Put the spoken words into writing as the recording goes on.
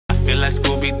Feel like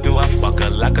Scooby-Doo, I fuck her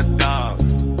like a dog.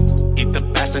 Eat the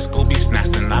bash like Scooby snacks,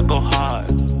 then I go hard.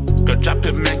 Girl, drop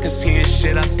your man, cause he ain't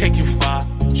shit, I'll take you far.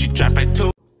 She drop it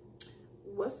too.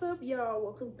 What's up, y'all?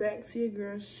 Welcome back to your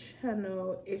girl's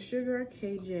channel. It's your girl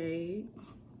KJ,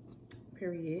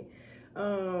 period.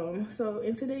 So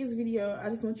in today's video, I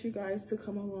just want you guys to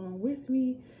come along with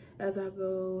me as I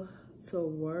go to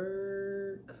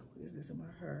work. What is this in my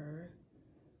hair?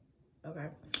 Okay,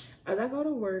 as I go to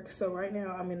work. So right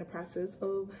now I'm in the process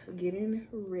of getting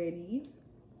ready.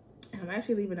 I'm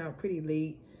actually leaving out pretty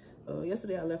late.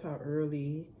 Yesterday I left out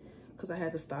early because I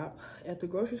had to stop at the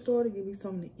grocery store to give me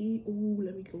something to eat. Ooh,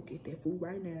 let me go get that food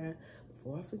right now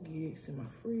before I forget. It's in my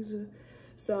freezer.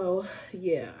 So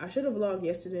yeah, I should have vlogged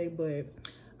yesterday, but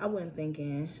I wasn't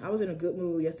thinking. I was in a good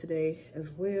mood yesterday as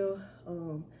well.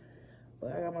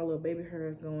 But I got my little baby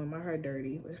hairs going. My hair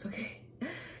dirty, but it's okay.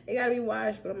 It gotta be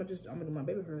washed, but I'm gonna do my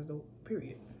baby hairs though,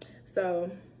 period. So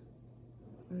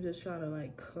I'm just trying to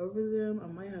like cover them. I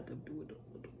might have to do it the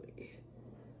other way.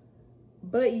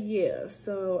 But yeah,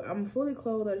 so I'm fully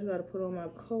clothed. I just gotta put on my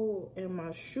coat and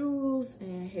my shoes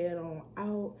and head on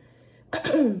out.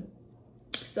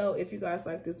 So if you guys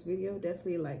like this video,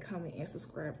 definitely like, comment, and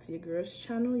subscribe to your girl's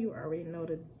channel. You already know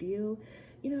the deal.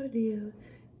 You know the deal.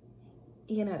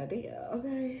 You know the deal,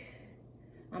 okay?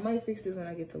 I might fix this when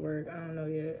I get to work. I don't know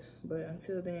yet. But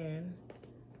until then,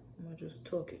 I'm gonna just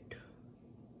talk it.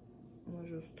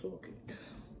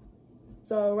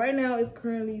 So right now it's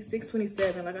currently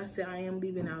 6:27. Like I said, I am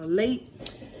leaving out late.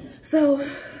 So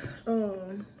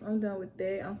I'm done with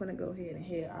that. I'm gonna go ahead and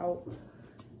head out.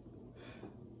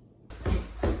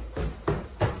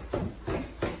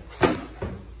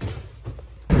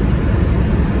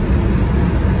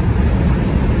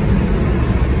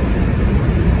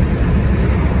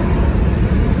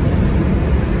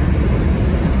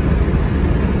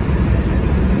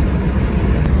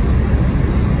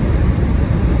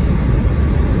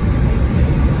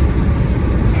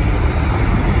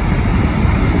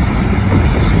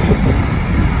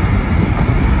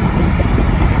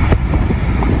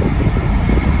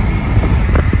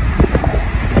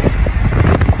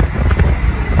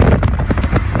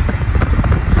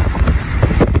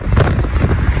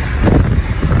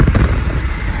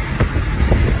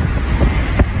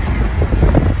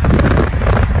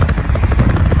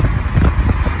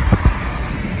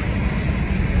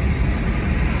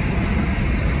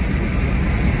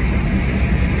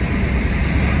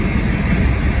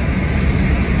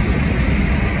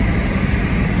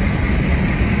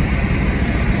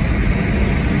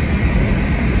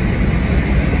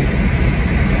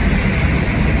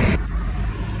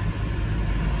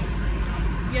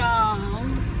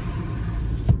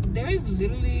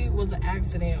 Literally was an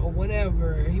accident or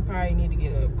whatever. He probably need to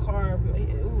get a car.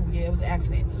 Ooh, yeah, it was an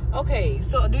accident. Okay,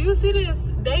 so do you see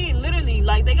this? They literally,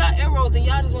 like, they got arrows and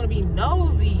y'all just want to be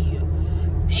nosy.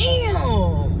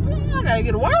 Damn, I gotta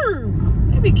get to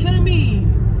work. They be killing me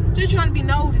just trying to be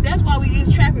nosy. That's why we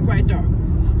get traffic right there,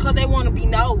 because they want to be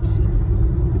nosy.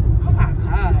 Oh my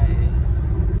god.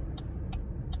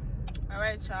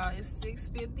 Alright, y'all, it's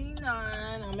 6:59.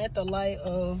 I'm at the light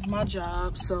of my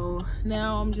job, so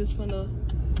now I'm just gonna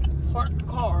park the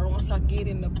car once I get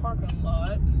in the parking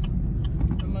lot.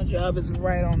 And my job is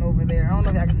right on over there. I don't know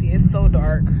if y'all can see it. It's so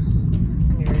dark. Let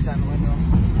me raise out the window.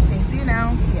 Okay, see it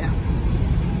now? Yeah.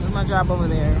 There's my job over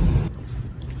there.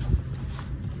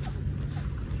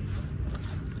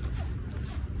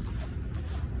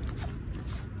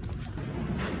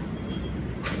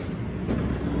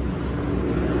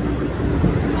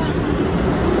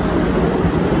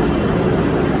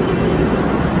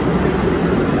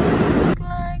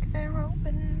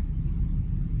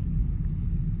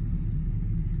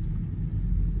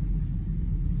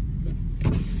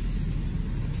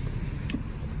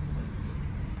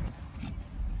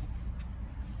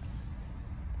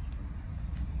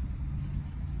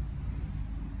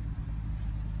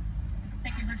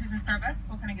 Starbucks.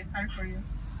 What can I get started for you?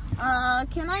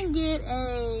 Can I get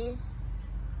a,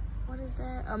 what is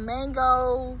that? A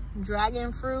mango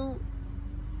dragon fruit.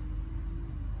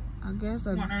 I guess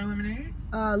a Want our lemonade?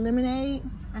 Lemonade.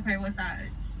 Okay, what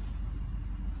size?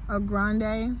 A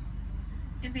grande.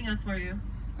 Anything else for you?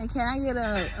 And can I get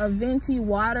a venti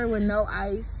water with no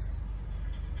ice?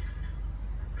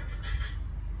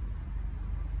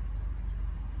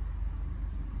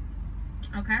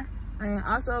 Okay. And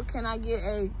also, can I get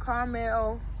a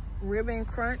caramel ribbon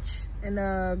crunch and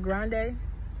a grande?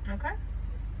 Okay.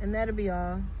 And that'll be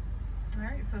all. All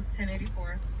right, so it's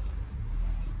 $10.84.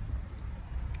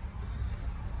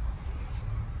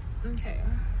 Okay.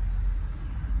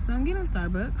 So I'm getting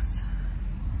Starbucks.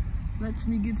 Let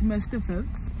me get my stuff out.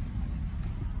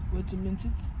 with the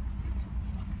minted.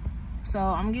 So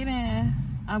I'm getting,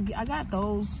 I got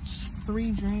those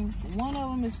 3 drinks. One of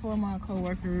them is for my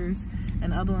co-workers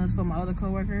and the other one is for my other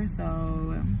co-worker. So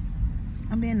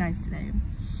I'm being nice today.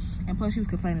 And plus she was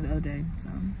complaining the other day, so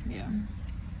yeah.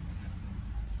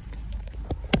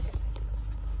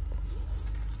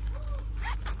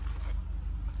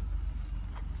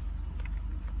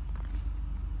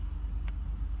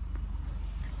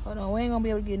 Hold on, we ain't gonna be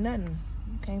able to get nothing.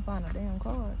 You can't find a damn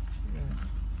card. Yeah.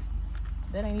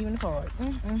 That ain't even a card.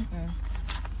 Hold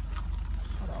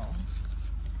on.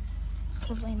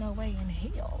 Cause there ain't no way in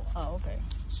hell. Oh, okay.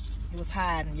 It was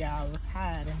hiding, y'all. It was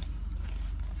hiding.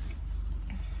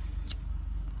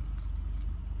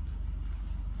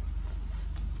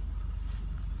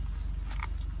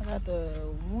 I got the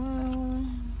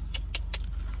one.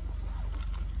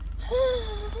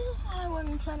 I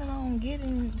wasn't planning on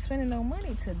spending no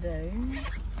money today.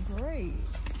 Great.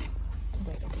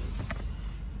 That's okay.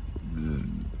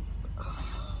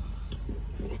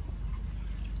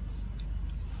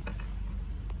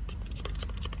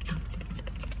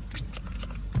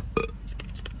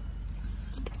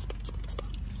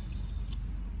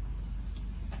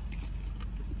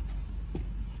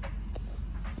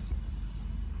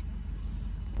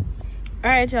 All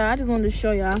right, y'all, I just wanted to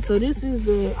show y'all. So this is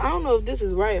the, I don't know if this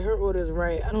is right. Her order is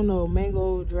right. I don't know,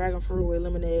 mango dragon fruit with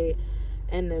lemonade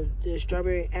and the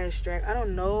strawberry extract. I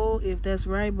don't know if that's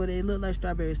right, but it looked like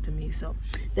strawberries to me. So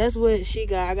that's what she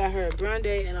got. I got her a grande,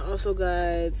 and I also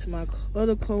got my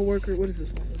other co-worker. What is this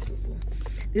one?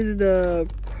 This is the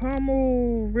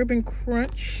caramel ribbon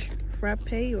crunch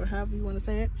frappe, or however you want to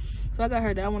say it. So I got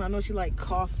her that one. I know she like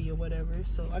coffee or whatever,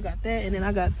 so I got that. And then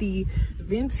I got the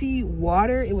venti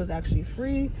water. It was actually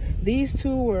free. These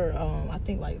two were I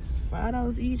think like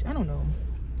 $5 each. I don't know,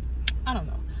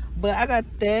 but I got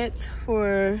that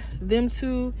for them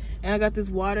two. And I got this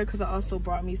water because I also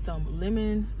brought me some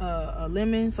lemon, a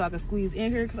lemon, so I can squeeze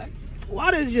in here, because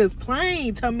water is just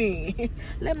plain to me.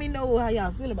 Let me know how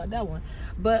y'all feel about that one.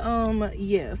 But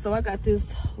yeah, so I got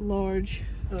this large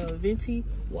venti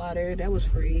water that was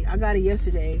free. I got it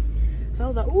yesterday, so I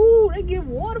was like, ooh, they give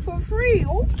water for free.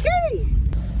 Okay.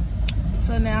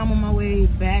 So now I'm on my way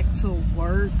back to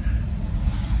work.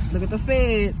 Look at the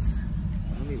feds.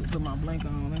 Let me put my blanket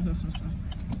on.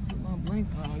 Put my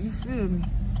blanket on. You feel me?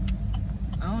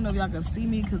 I don't know if y'all can see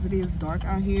me because it is dark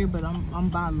out here, but I'm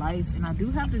by lights, and I do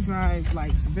have to drive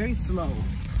like very slow.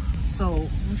 So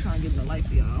I'm trying to get in the light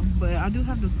for y'all, but I do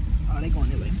have to. Oh, they going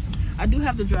that way. I do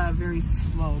have to drive very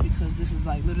slow because this is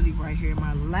like literally right here in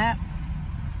my lap.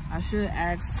 I should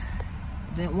ask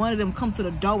that one of them come to the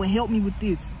door and help me with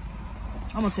this.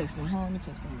 I'm gonna text them. Hold on, let me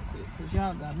text them real quick because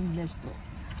y'all got me messed up.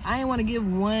 I ain't want to give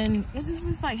one. It's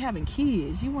just like having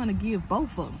kids. You want to give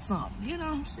both of them something. You know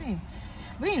what I'm saying?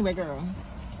 But anyway, girl.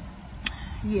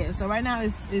 Yeah. So right now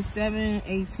it's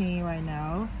 7:18 right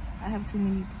now. I have too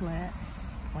many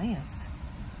plans.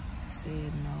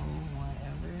 Said no,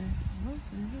 whatever.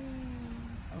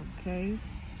 Okay.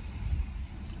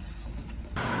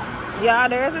 Y'all,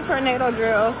 there's a tornado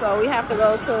drill, so we have to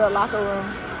go to the locker room.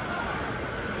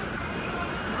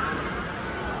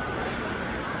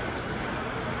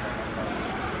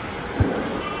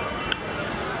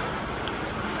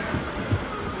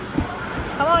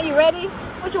 Come on, you ready?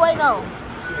 What you waiting on?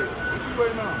 What you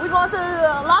waiting on? We going to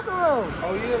the locker room.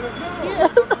 Oh yeah, let's go. Yeah.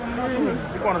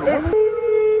 You going to the women?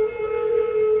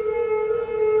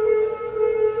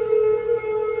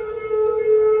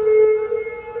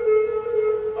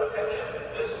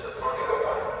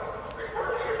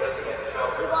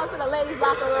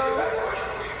 Locker room.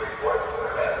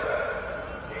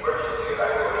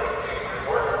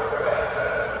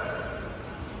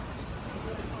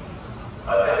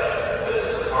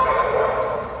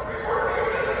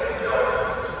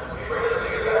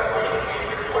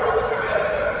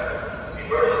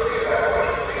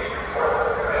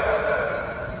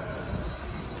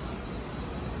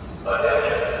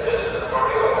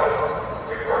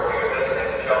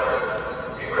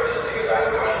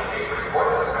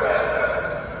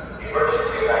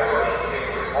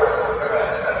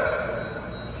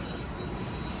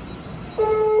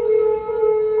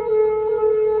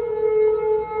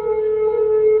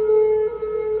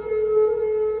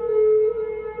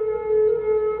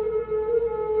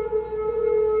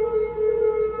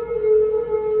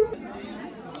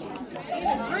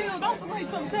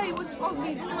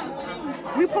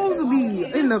 We supposed to be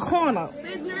in the corner.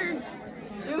 Sitting there.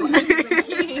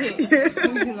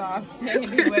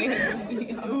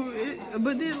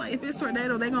 But then, like, if it's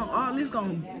tornado, they gonna all this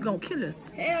gonna kill us.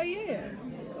 Hell yeah.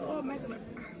 Oh, imagine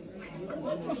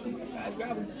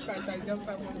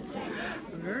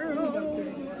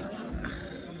Girl.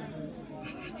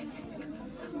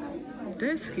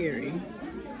 That's scary.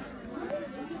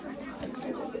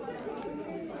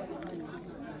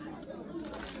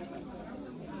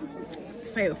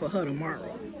 Save it for her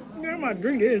tomorrow. Girl, my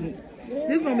drink this.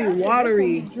 This gonna be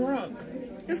watery. Drunk.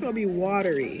 It's gonna be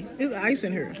watery. There's ice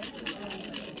in here.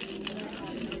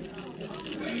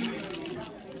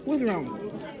 What's wrong?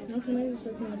 Nothing. I just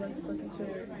said about this fucking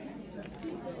chair.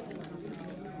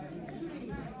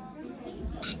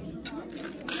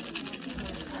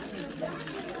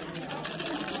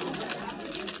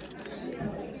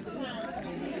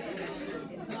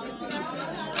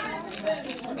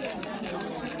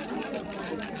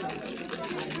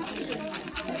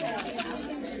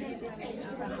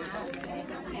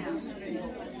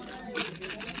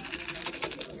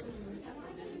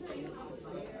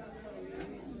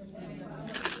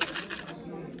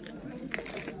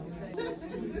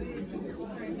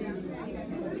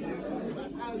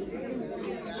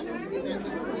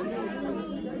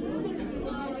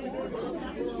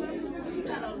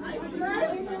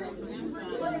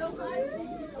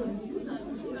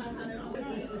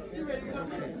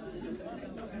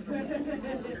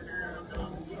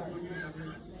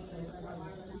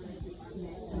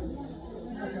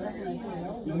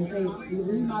 Let me say, you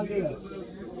read my lips.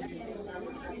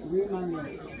 Read my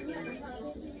lips.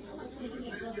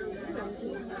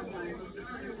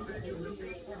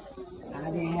 I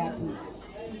didn't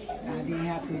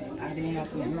have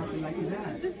to rough it like you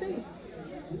had.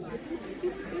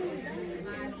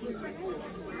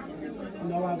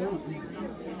 No, I don't.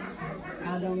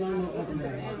 I don't know no other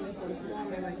way.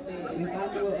 If I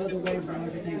knew another way, bro, I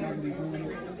would think I would be doing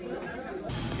it.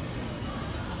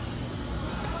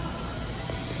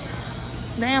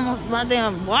 Damn, my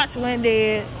damn watch went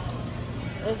dead.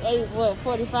 It's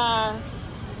 8:45?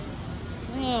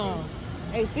 Damn,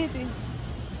 8:50.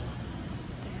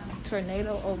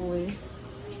 Tornado over with.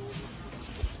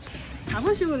 I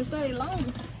wish you would have stayed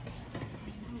longer.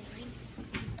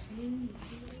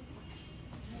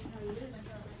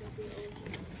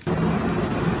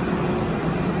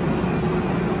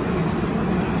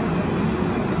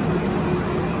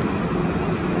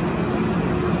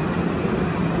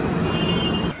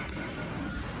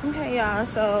 Okay, y'all,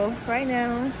 so right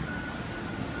now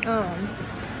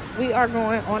we are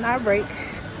going on our break.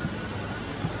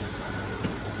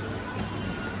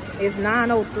 It's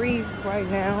 9:03 right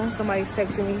now. Somebody's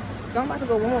texting me, so I'm about to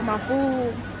go warm up my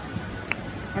food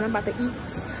and I'm about to eat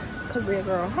because they're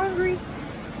girl hungry.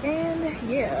 And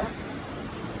yeah,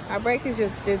 our break is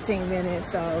just 15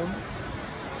 minutes, so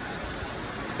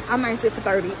I might sit for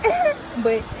 30.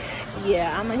 But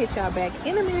yeah, I'm gonna hit y'all back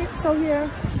in a minute. So yeah.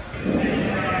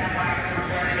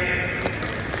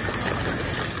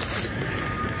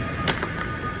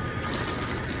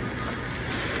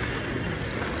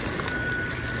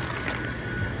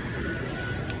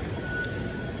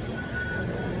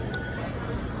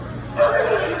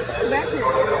 Back here.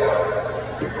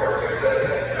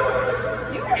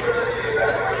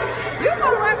 You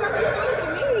know right about the food than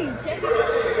me.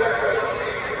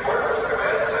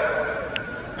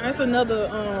 That's another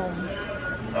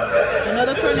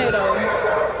tornado.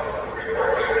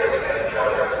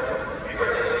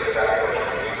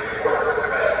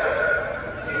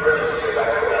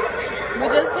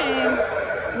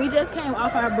 We just came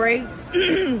off our break. So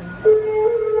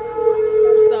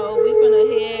we're gonna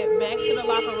head back to the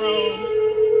locker room.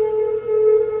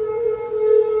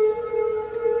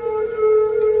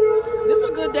 This is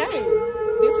a good day.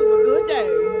 This is a good day.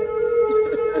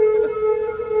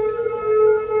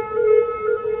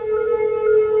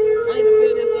 I need to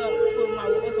fill this up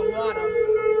with some water.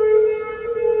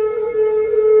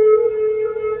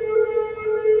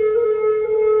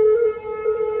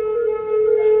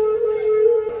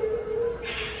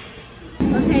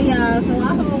 Okay, y'all, so I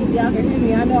hope y'all can hear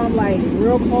me. I know I'm like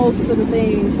real close to the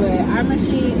thing, but our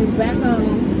machine is back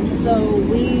on. So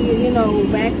we, you know,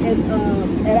 back at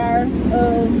our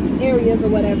areas or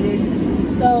whatever.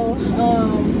 So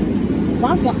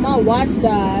my watch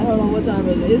died. Hold on, what time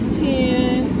is it? It's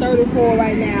 10:34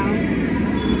 right now.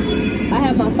 I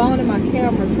have my phone and my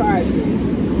camera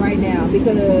charging right now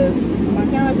because my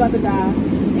camera's about to die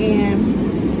and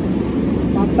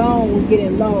my phone was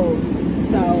getting low.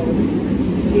 So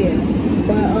yeah,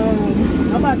 but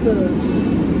I'm about to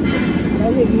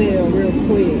throw his mail real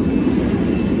quick.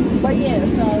 But yeah,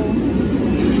 so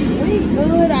we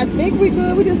good. I think we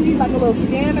good. We just need like a little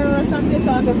scanner or something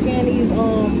so I can scan these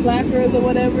placards or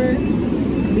whatever.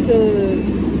 Because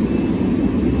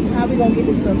how we gonna get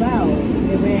this stuff out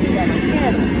if we ain't got no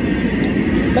scanner?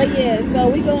 But yeah, so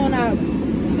we go on our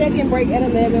second break at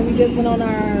 11. We just went on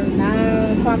our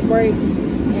 9 o'clock break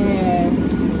and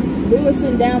we were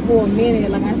sitting down for a minute.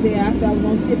 Like I said I was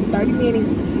gonna sit for 30 minutes.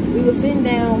 We were sitting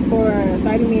down for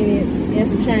 30 minutes and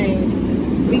some change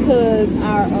because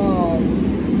our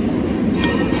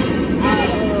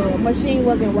machine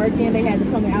wasn't working. They had to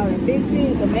come out and fix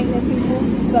it, the maintenance people.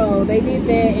 So they did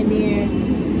that, and then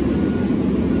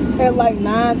at like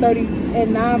 9:30, at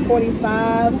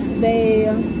 9:45, they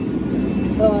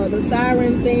the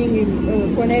siren thing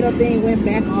and tornado thing went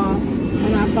back off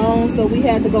on our phone. So we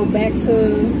had to go back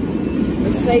to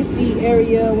the safety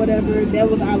area, whatever. That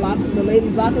was our the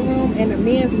ladies' locker room, and the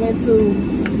men's went to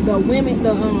the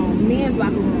men's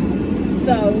locker room.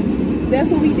 So that's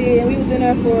what we did. We was in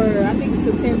there for, I think,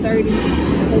 until 10:30.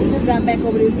 So we just got back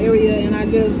over this area, and I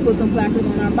just put some placards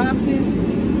on our boxes.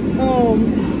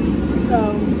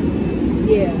 So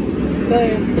yeah,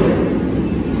 but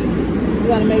you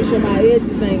gotta make sure my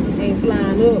edges ain't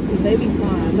flying up, because they be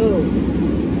flying up.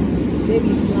 They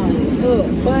be flying up.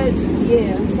 But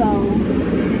yeah, so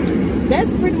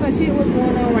that's pretty much it. What's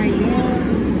going on right now?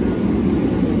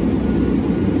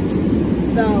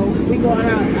 So we go on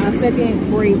our second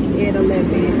break at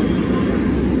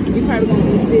 11. We probably gonna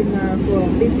be sitting there for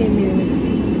 15 minutes,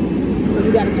 but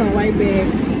we gotta come right back.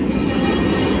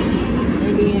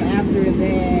 And then after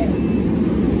that,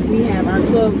 we have our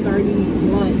 12:30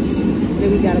 lunch that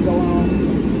we gotta go on.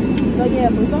 So yeah,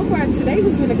 but so far today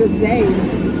has been a good day.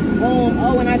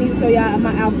 Oh, and I need to show y'all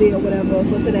my outfit or whatever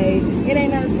for today. It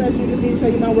ain't nothing special. Just need to show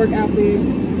you my work outfit.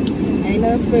 Ain't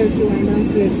nothing special,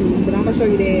 but I'm gonna show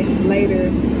you that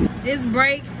later. This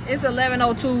break, it's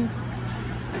 11:02.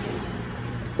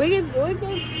 We can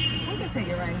take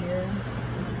it right here.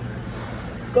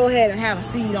 Go ahead and have a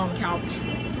seat on the couch.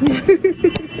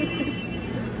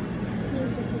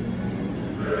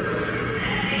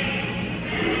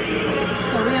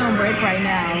 So we on break right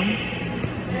now.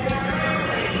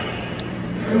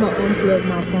 I'm gonna unplug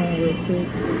my phone real quick.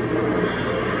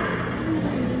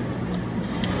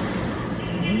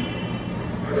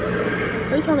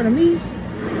 Are you talking to me?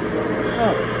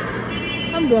 Oh,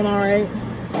 I'm doing all right.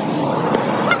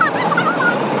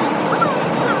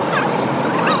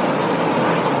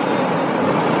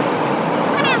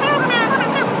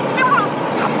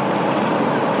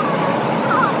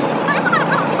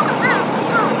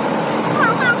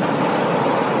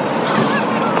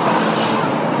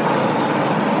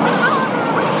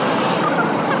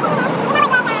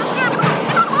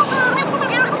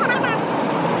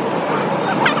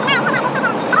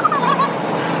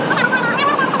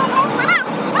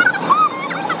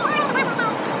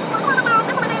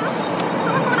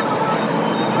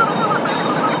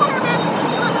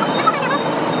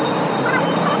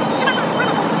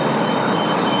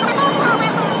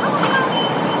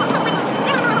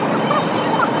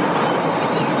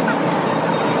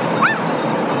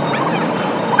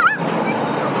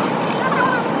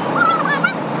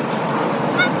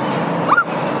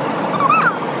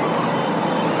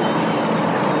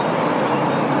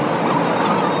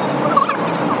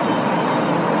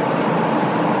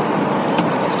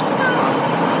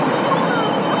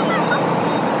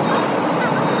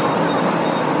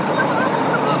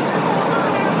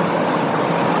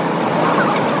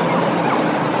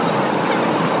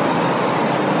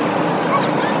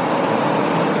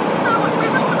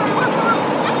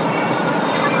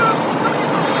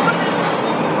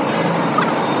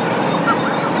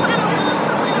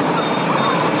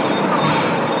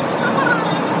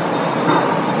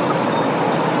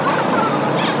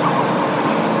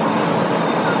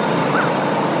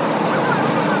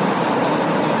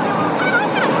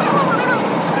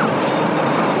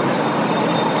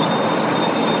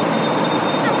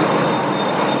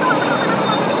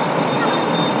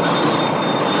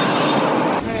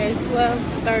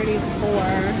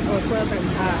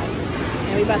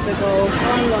 About to go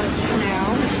on lunch now.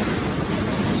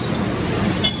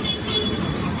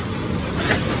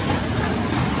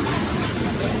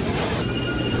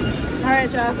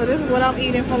 Alright y'all, so this is what I'm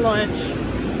eating for lunch.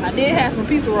 I did have some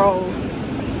pizza rolls.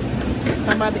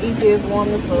 I'm about to eat this, warm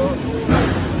this up.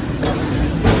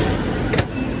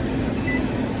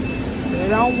 Put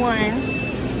it on one.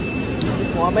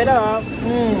 Just warm it up.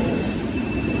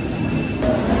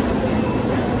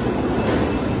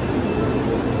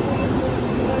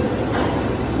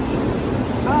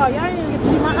 Oh, y'all didn't even get to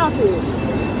see my outfit.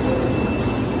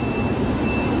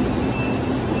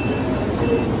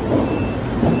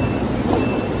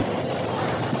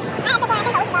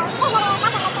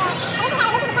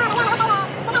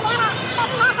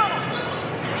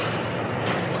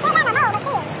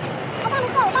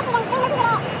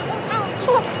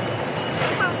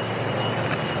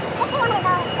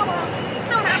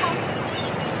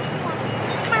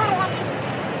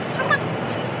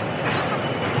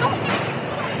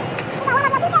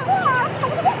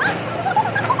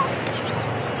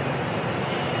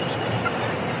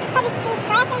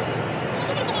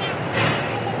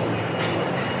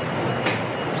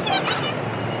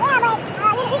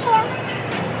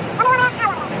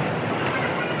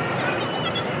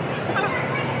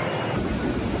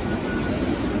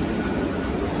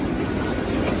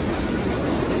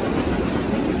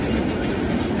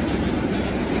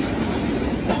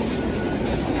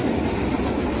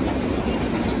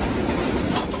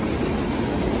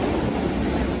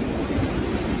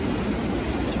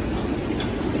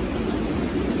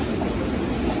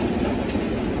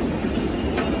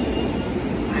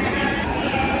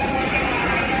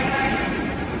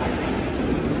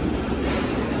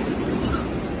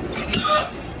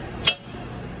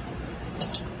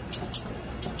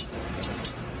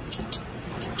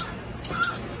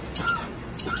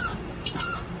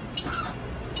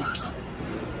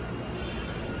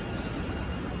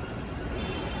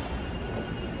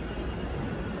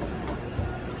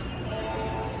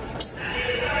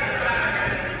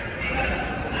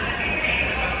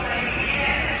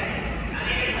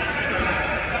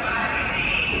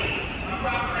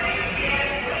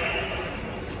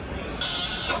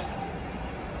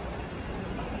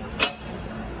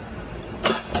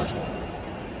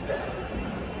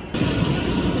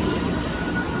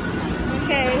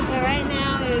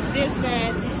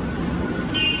 dispatch.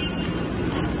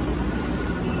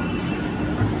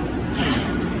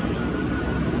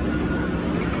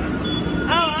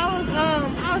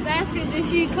 I was asking, did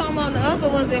she come on the other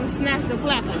ones and snatch the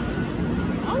placards?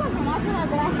 I wasn't watching her,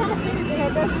 but I kind of figured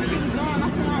that that's what she was doing. I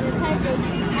seen all the papers.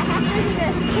 I figured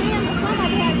that Kim or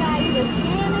somebody had got either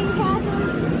scanning the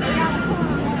placards or got to pull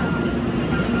them down.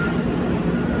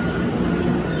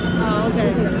 Oh,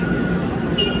 okay.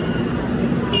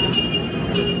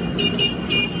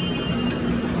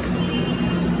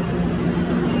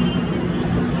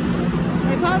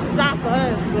 They probably stop for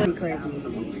us, but crazy.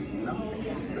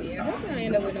 I'm gonna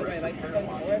end up with nobody like the fucking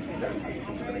orphan.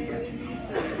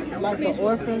 Like the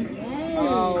orphan?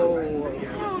 Oh.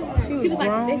 She was like,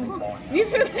 grown? you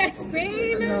remember that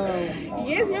scene? No.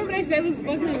 Yes, remember that they was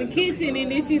fucking in the kitchen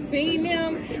and then she seen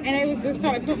them and they was just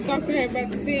trying to come talk to her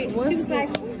about the shit. What's she was the-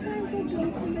 like, sometimes I do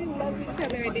too, they love each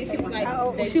other. And then she was like, How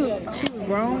old? they She was fuck.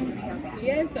 grown?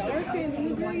 Yes, the orphan, the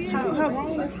little girl, yeah, she was How-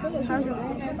 grown as fuck. She was how's your-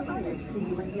 grown as fuck.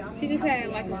 She just had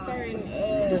like a certain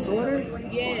Disorder?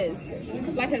 yes,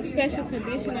 like a special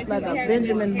condition, like Like she a had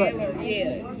Benjamin this Button. hella-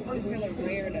 yeah, she's hella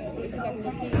rare though. But she like a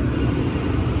little kid.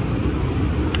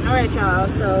 All right, y'all.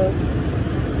 So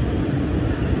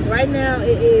right now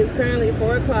it is currently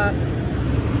 4 o'clock,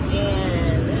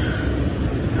 and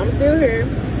I'm still here.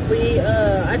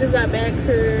 I just got back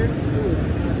here.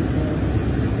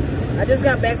 I just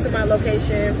got back to my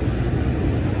location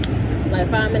like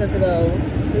 5 minutes ago.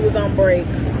 We was on break.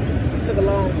 Took a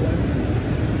long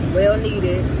one. Well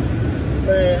needed,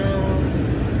 but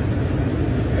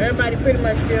everybody pretty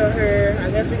much still here. I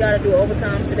guess we gotta do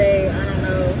overtime today. I don't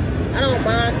know. I don't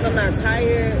mind because I'm not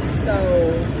tired, so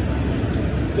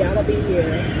yeah, I'm gonna be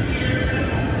here.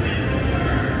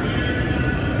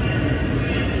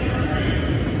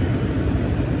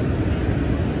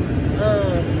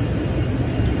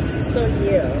 So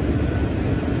yeah,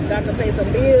 got to pay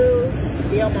some bills,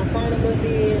 be on my phone a little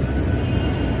bit.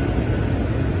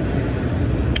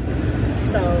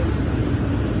 So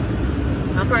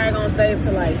I'm probably gonna stay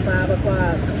till like 5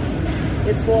 o'clock.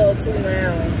 It's 4:02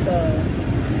 now, so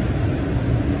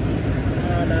I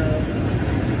don't know,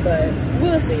 but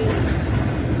we'll see.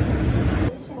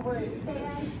 Where it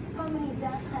stands, how many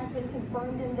deaths have been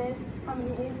confirmed in this, how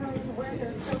many injuries, where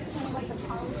they're searching, what the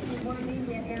policy were,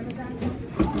 maybe at Amazon.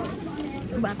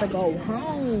 I'm about to go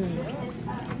home.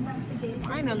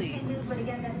 Finally. Continues, but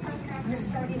again, that press conference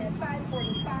starting at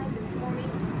 5:45 this morning,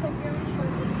 so very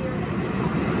shortly here.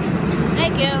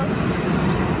 Thank you.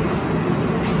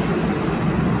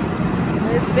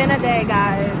 It's been a day,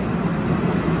 guys.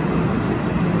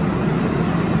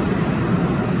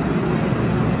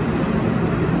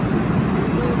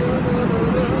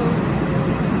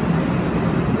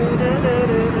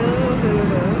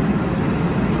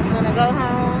 I'm gonna go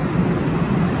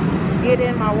home, get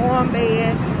in my warm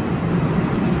bed.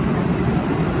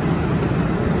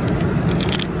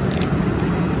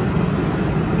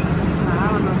 I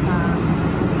don't know time.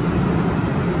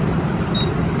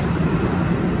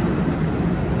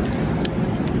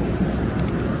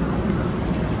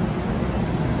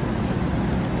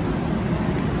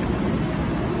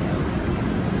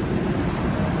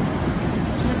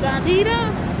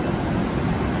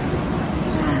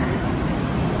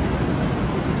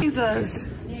 Jesus.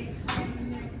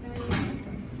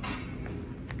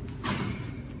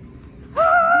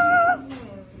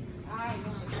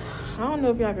 I don't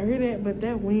know if y'all can hear that, but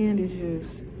that wind is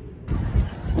just...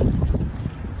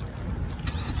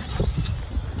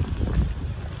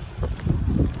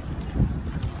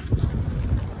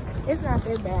 It's not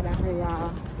that bad out here,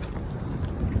 y'all.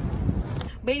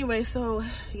 But anyway, so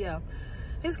yeah,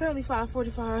 it's currently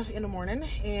 5:45 in the morning,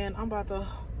 and I'm about to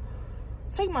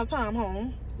take my time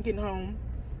home, getting home,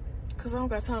 because I don't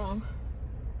got time.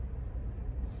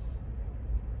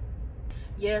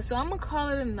 Yeah, so I'm gonna call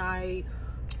it a night.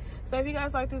 So if you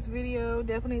guys like this video,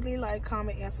 definitely like,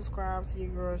 comment, and subscribe to your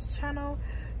girl's channel.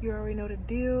 You already know the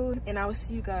deal, and I will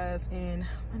see you guys in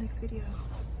my next video.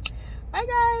 Bye,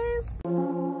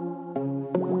 guys.